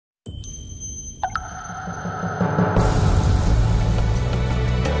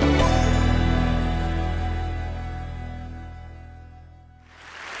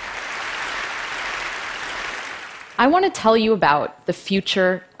I want to tell you about the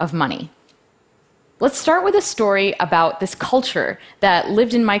future of money. Let's start with a story about this culture that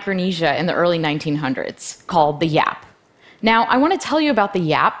lived in Micronesia in the early 1900s called the Yap. Now, I want to tell you about the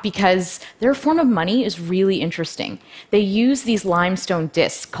Yap because their form of money is really interesting. They use these limestone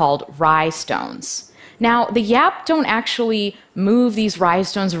discs called rye stones. Now, the Yap don't actually move these rye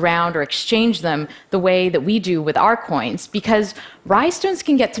stones around or exchange them the way that we do with our coins because rye stones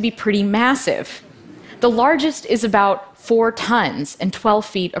can get to be pretty massive. The largest is about 4 tons and 12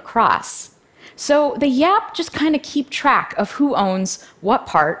 feet across. So the Yap just kind of keep track of who owns what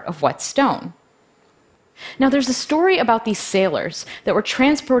part of what stone. Now, there's a story about these sailors that were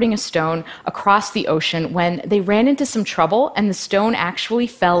transporting a stone across the ocean when they ran into some trouble and the stone actually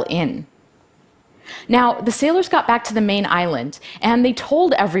fell in. Now, the sailors got back to the main island and they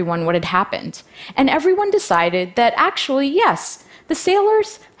told everyone what had happened. And everyone decided that actually, yes, the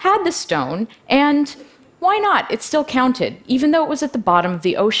sailors had the stone and why not? It still counted, even though it was at the bottom of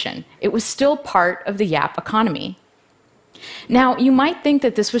the ocean. It was still part of the Yap economy. Now, you might think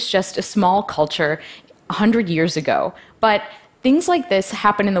that this was just a small culture 100 years ago, but things like this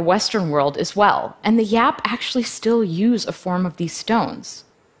happen in the Western world as well, and the Yap actually still use a form of these stones.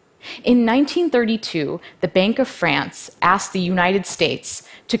 In 1932, the Bank of France asked the United States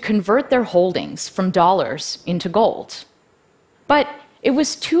to convert their holdings from dollars into gold. But it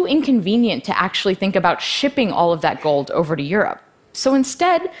was too inconvenient to actually think about shipping all of that gold over to Europe. So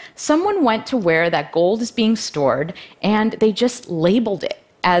instead, someone went to where that gold is being stored, and they just labeled it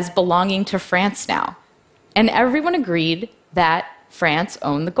as belonging to France now. And everyone agreed that France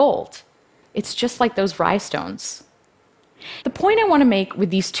owned the gold. It's just like those rye stones. The point I want to make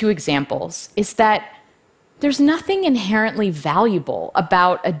with these two examples is that there's nothing inherently valuable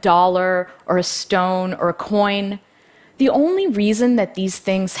about a dollar or a stone or a coin. The only reason that these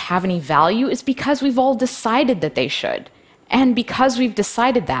things have any value is because we've all decided that they should. And because we've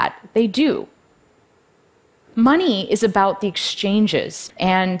decided that, they do. Money is about the exchanges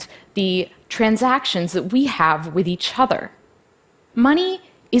and the transactions that we have with each other. Money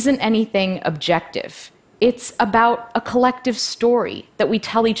isn't anything objective. It's about a collective story that we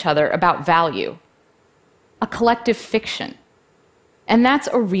tell each other about value, a collective fiction. And that's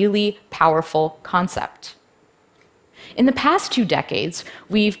a really powerful concept. In the past 2 decades,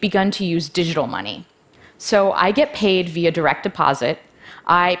 we've begun to use digital money. So I get paid via direct deposit,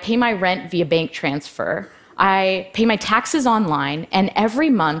 I pay my rent via bank transfer, I pay my taxes online, and every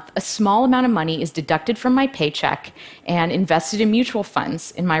month a small amount of money is deducted from my paycheck and invested in mutual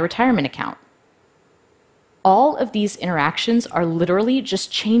funds in my retirement account. All of these interactions are literally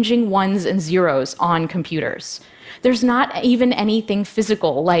just changing ones and zeros on computers. There's not even anything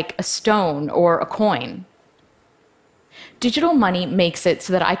physical like a stone or a coin. Digital money makes it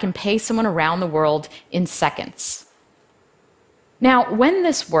so that I can pay someone around the world in seconds. Now, when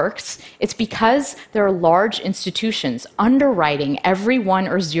this works, it's because there are large institutions underwriting every 1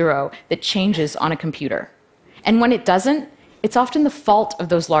 or 0 that changes on a computer. And when it doesn't, it's often the fault of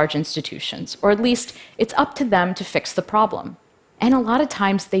those large institutions, or at least it's up to them to fix the problem. And a lot of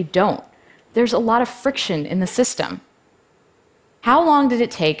times they don't. There's a lot of friction in the system. How long did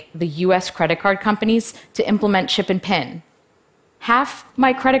it take the US credit card companies to implement chip and PIN? Half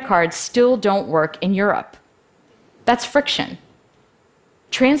my credit cards still don't work in Europe. That's friction.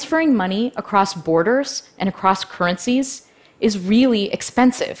 Transferring money across borders and across currencies is really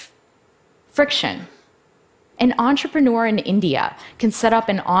expensive. Friction. An entrepreneur in India can set up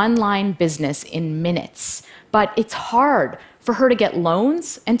an online business in minutes, but it's hard for her to get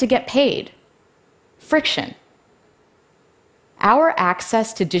loans and to get paid. Friction. Our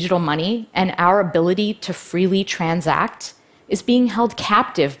access to digital money and our ability to freely transact is being held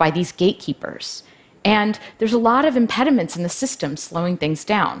captive by these gatekeepers. And there's a lot of impediments in the system slowing things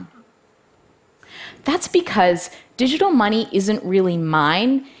down. That's because digital money isn't really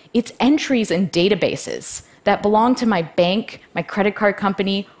mine, it's entries in databases that belong to my bank, my credit card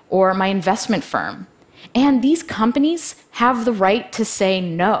company, or my investment firm. And these companies have the right to say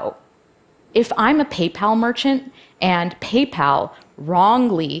no. If I'm a PayPal merchant and PayPal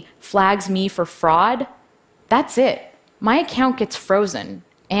wrongly flags me for fraud, that's it. My account gets frozen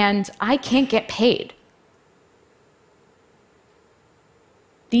and I can't get paid.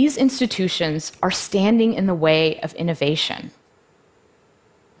 These institutions are standing in the way of innovation.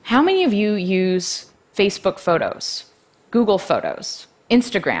 How many of you use Facebook Photos, Google Photos,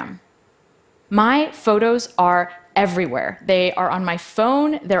 Instagram? My photos are everywhere. They are on my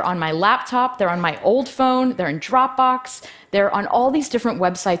phone, they're on my laptop, they're on my old phone, they're in Dropbox, they're on all these different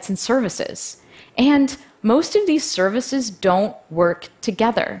websites and services. And most of these services don't work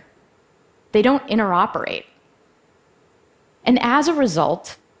together. They don't interoperate. And as a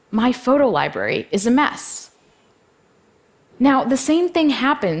result, my photo library is a mess. Now, the same thing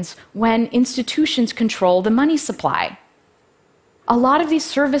happens when institutions control the money supply. A lot of these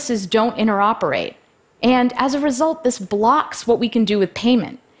services don't interoperate, and as a result, this blocks what we can do with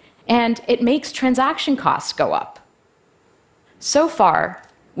payment, and it makes transaction costs go up. So far,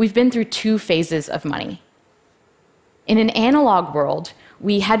 we've been through two phases of money. In an analog world,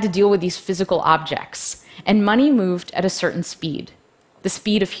 we had to deal with these physical objects, and money moved at a certain speed, the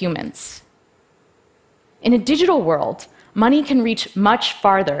speed of humans. In a digital world, money can reach much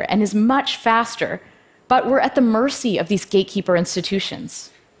farther and is much faster, but we're at the mercy of these gatekeeper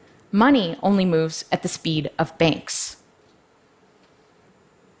institutions. Money only moves at the speed of banks.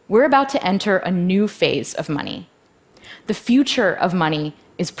 We're about to enter a new phase of money. The future of money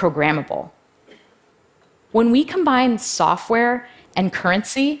is programmable. When we combine software and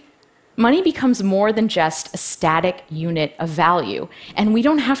currency, money becomes more than just a static unit of value, and we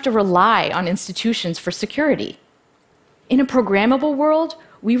don't have to rely on institutions for security. In a programmable world,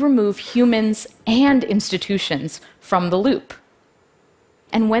 we remove humans and institutions from the loop.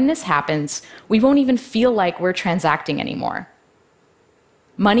 And when this happens, we won't even feel like we're transacting anymore.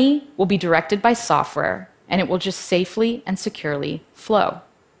 Money will be directed by software, and it will just safely and securely flow.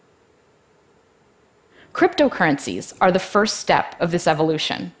 Cryptocurrencies are the first step of this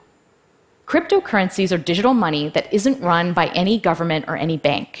evolution. Cryptocurrencies are digital money that isn't run by any government or any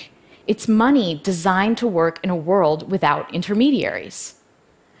bank. It's money designed to work in a world without intermediaries.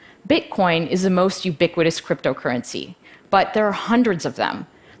 Bitcoin is the most ubiquitous cryptocurrency, but there are hundreds of them.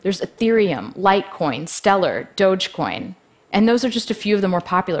 There's Ethereum, Litecoin, Stellar, Dogecoin, and those are just a few of the more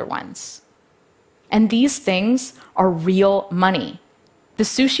popular ones. And these things are real money. The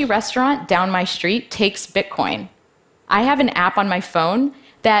sushi restaurant down my street takes Bitcoin. I have an app on my phone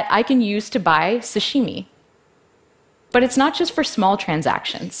that I can use to buy sashimi. But it's not just for small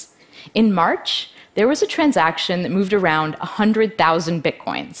transactions. In March, there was a transaction that moved around 100,000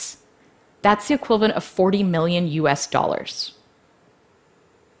 Bitcoins. That's the equivalent of 40 million US dollars.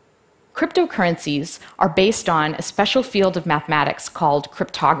 Cryptocurrencies are based on a special field of mathematics called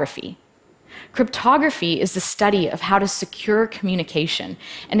cryptography. Cryptography is the study of how to secure communication,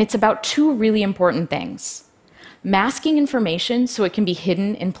 and it's about two really important things: masking information so it can be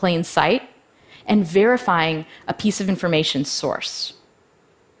hidden in plain sight, and verifying a piece of information's source.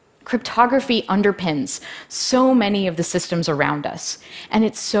 Cryptography underpins so many of the systems around us, and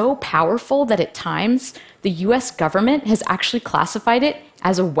it's so powerful that at times the US government has actually classified it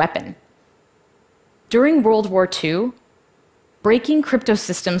as a weapon. During World War II, breaking crypto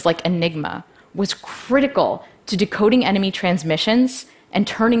systems like Enigma was critical to decoding enemy transmissions and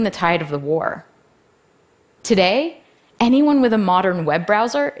turning the tide of the war. Today, anyone with a modern web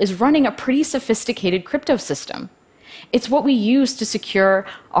browser is running a pretty sophisticated crypto system. It's what we use to secure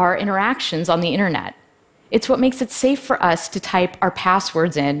our interactions on the internet. It's what makes it safe for us to type our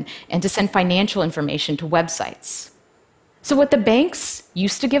passwords in and to send financial information to websites. So what the banks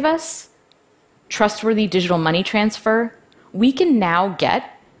used to give us, trustworthy digital money transfer, we can now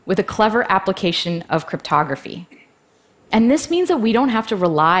get with a clever application of cryptography. And this means that we don't have to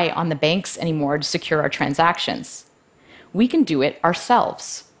rely on the banks anymore to secure our transactions. We can do it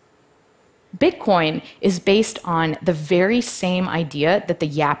ourselves. Bitcoin is based on the very same idea that the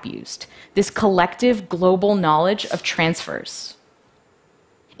YAP used, this collective global knowledge of transfers.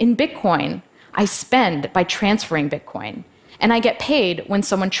 In Bitcoin, I spend by transferring Bitcoin, and I get paid when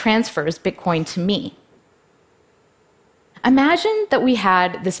someone transfers Bitcoin to me. Imagine that we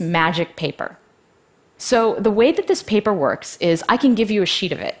had this magic paper. So the way that this paper works is I can give you a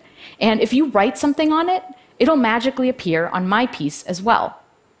sheet of it, and if you write something on it, it'll magically appear on my piece as well.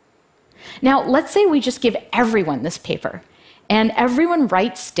 Now, let's say we just give everyone this paper, and everyone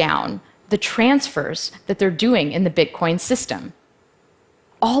writes down the transfers that they're doing in the Bitcoin system.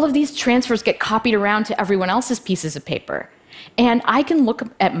 All of these transfers get copied around to everyone else's pieces of paper, and I can look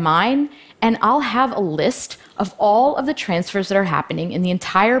at mine, and I'll have a list of all of the transfers that are happening in the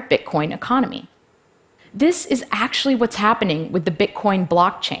entire Bitcoin economy. This is actually what's happening with the Bitcoin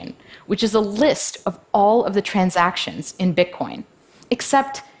blockchain, which is a list of all of the transactions in Bitcoin,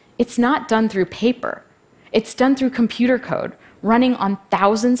 except it's not done through paper. It's done through computer code running on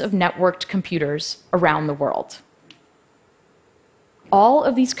thousands of networked computers around the world. All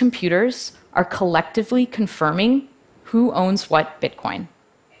of these computers are collectively confirming who owns what Bitcoin.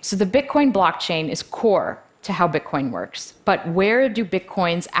 So the Bitcoin blockchain is core to how Bitcoin works. But where do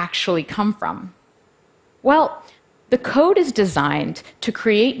Bitcoins actually come from? Well, the code is designed to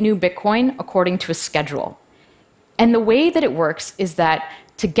create new Bitcoin according to a schedule. And the way that it works is that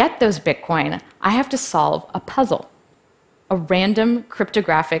to get those Bitcoin, I have to solve a puzzle. a random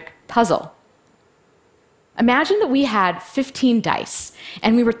cryptographic puzzle. Imagine that we had 15 dice,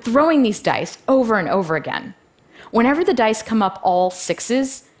 and we were throwing these dice over and over again. Whenever the dice come up all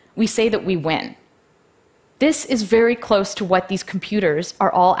sixes, we say that we win. This is very close to what these computers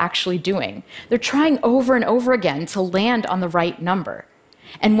are all actually doing. They're trying over and over again to land on the right number.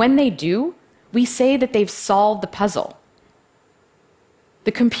 And when they do, we say that they've solved the puzzle.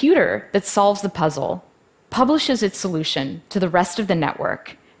 The computer that solves the puzzle publishes its solution to the rest of the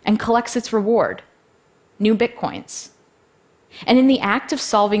network and collects its reward, new bitcoins. And in the act of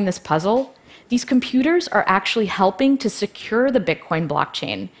solving this puzzle, these computers are actually helping to secure the Bitcoin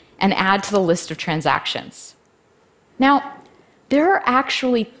blockchain and add to the list of transactions. Now, there are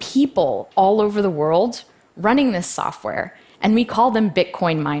actually people all over the world running this software, and we call them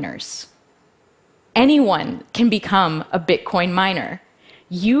Bitcoin miners. Anyone can become a Bitcoin miner.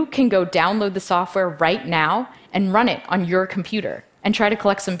 You can go download the software right now and run it on your computer and try to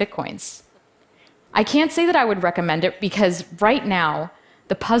collect some Bitcoins. I can't say that I would recommend it because right now,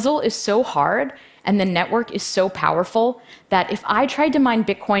 the puzzle is so hard and the network is so powerful that if I tried to mine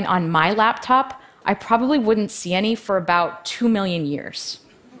Bitcoin on my laptop, I probably wouldn't see any for about 2 million years.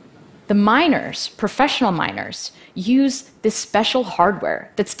 The miners, professional miners, use this special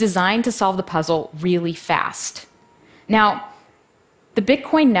hardware that's designed to solve the puzzle really fast. Now, the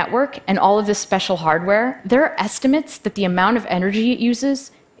Bitcoin network and all of this special hardware, there are estimates that the amount of energy it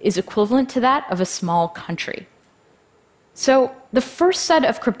uses is equivalent to that of a small country. So the first set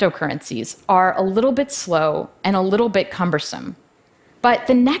of cryptocurrencies are a little bit slow and a little bit cumbersome. But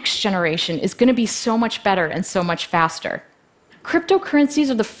the next generation is going to be so much better and so much faster. Cryptocurrencies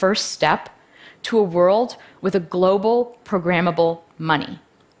are the first step to a world with a global programmable money.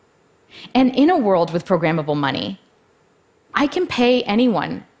 And in a world with programmable money, I can pay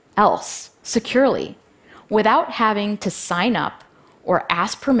anyone else securely without having to sign up or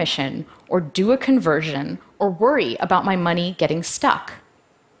ask permission or do a conversion or worry about my money getting stuck.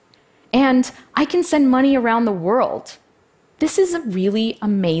 And I can send money around the world. This is a really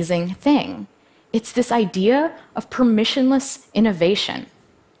amazing thing. It's this idea of permissionless innovation.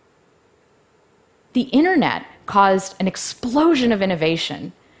 The internet caused an explosion of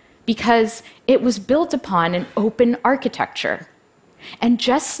innovation because it was built upon an open architecture. And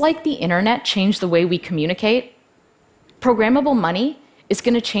just like the internet changed the way we communicate, programmable money is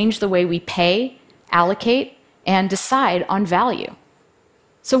going to change the way we pay, allocate, and decide on value.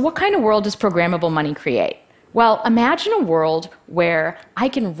 So what kind of world does programmable money create? Well, imagine a world where I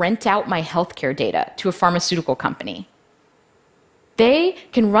can rent out my healthcare data to a pharmaceutical company. They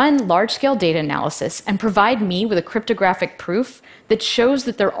can run large-scale data analysis and provide me with a cryptographic proof that shows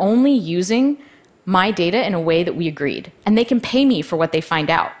that they're only using my data in a way that we agreed, and they can pay me for what they find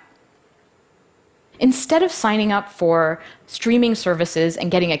out. Instead of signing up for streaming services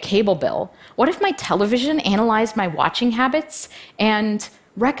and getting a cable bill, what if my television analyzed my watching habits and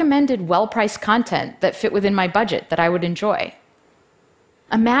recommended well-priced content that fit within my budget that I would enjoy?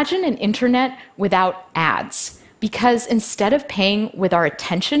 Imagine an internet without ads, because instead of paying with our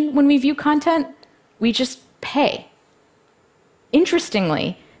attention when we view content, we just pay.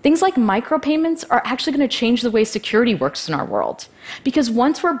 Interestingly, things like micropayments are actually going to change the way security works in our world. Because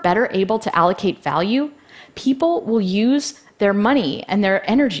once we're better able to allocate value, people will use their money and their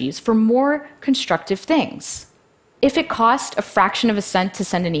energies for more constructive things. If it cost a fraction of a cent to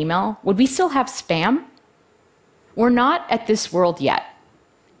send an email, would we still have spam? We're not at this world yet,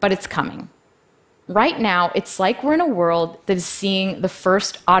 but it's coming. Right now, it's like we're in a world that is seeing the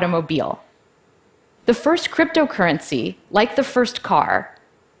first automobile. The first cryptocurrency, like the first car,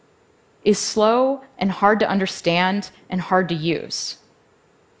 is slow and hard to understand and hard to use.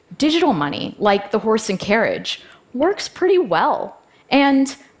 Digital money, like the horse and carriage, works pretty well,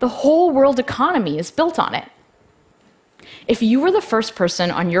 and the whole world economy is built on it. If you were the first person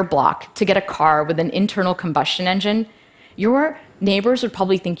on your block to get a car with an internal combustion engine, your neighbors would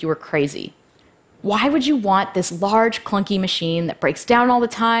probably think you were crazy. Why would you want this large, clunky machine that breaks down all the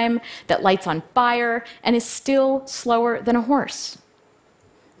time, that lights on fire, and is still slower than a horse?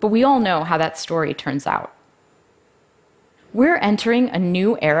 But we all know how that story turns out. We're entering a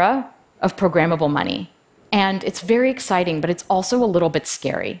new era of programmable money, and it's very exciting, but it's also a little bit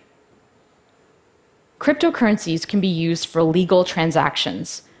scary. Cryptocurrencies can be used for legal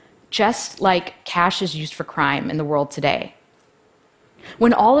transactions, just like cash is used for crime in the world today.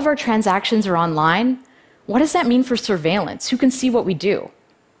 When all of our transactions are online, what does that mean for surveillance? Who can see what we do?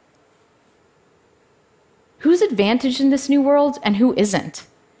 Who's advantaged in this new world and who isn't?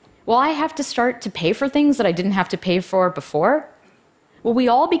 Will I have to start to pay for things that I didn't have to pay for before? Will we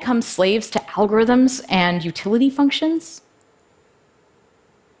all become slaves to algorithms and utility functions?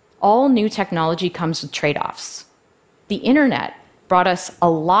 all new technology comes with trade-offs. The internet brought us a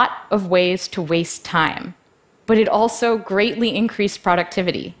lot of ways to waste time, but it also greatly increased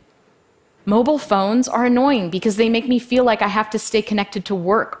productivity. Mobile phones are annoying because they make me feel like I have to stay connected to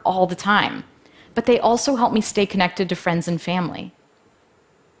work all the time, but they also help me stay connected to friends and family.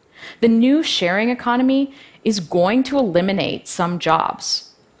 The new sharing economy is going to eliminate some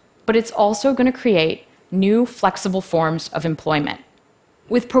jobs, but it's also going to create new flexible forms of employment.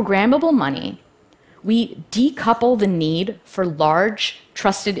 With programmable money, we decouple the need for large,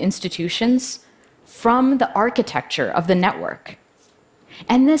 trusted institutions from the architecture of the network.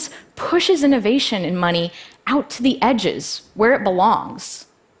 And this pushes innovation in money out to the edges where it belongs.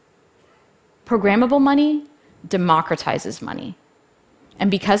 Programmable money democratizes money. And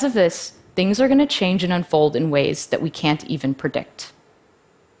because of this, things are going to change and unfold in ways that we can't even predict.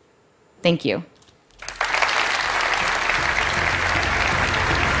 Thank you.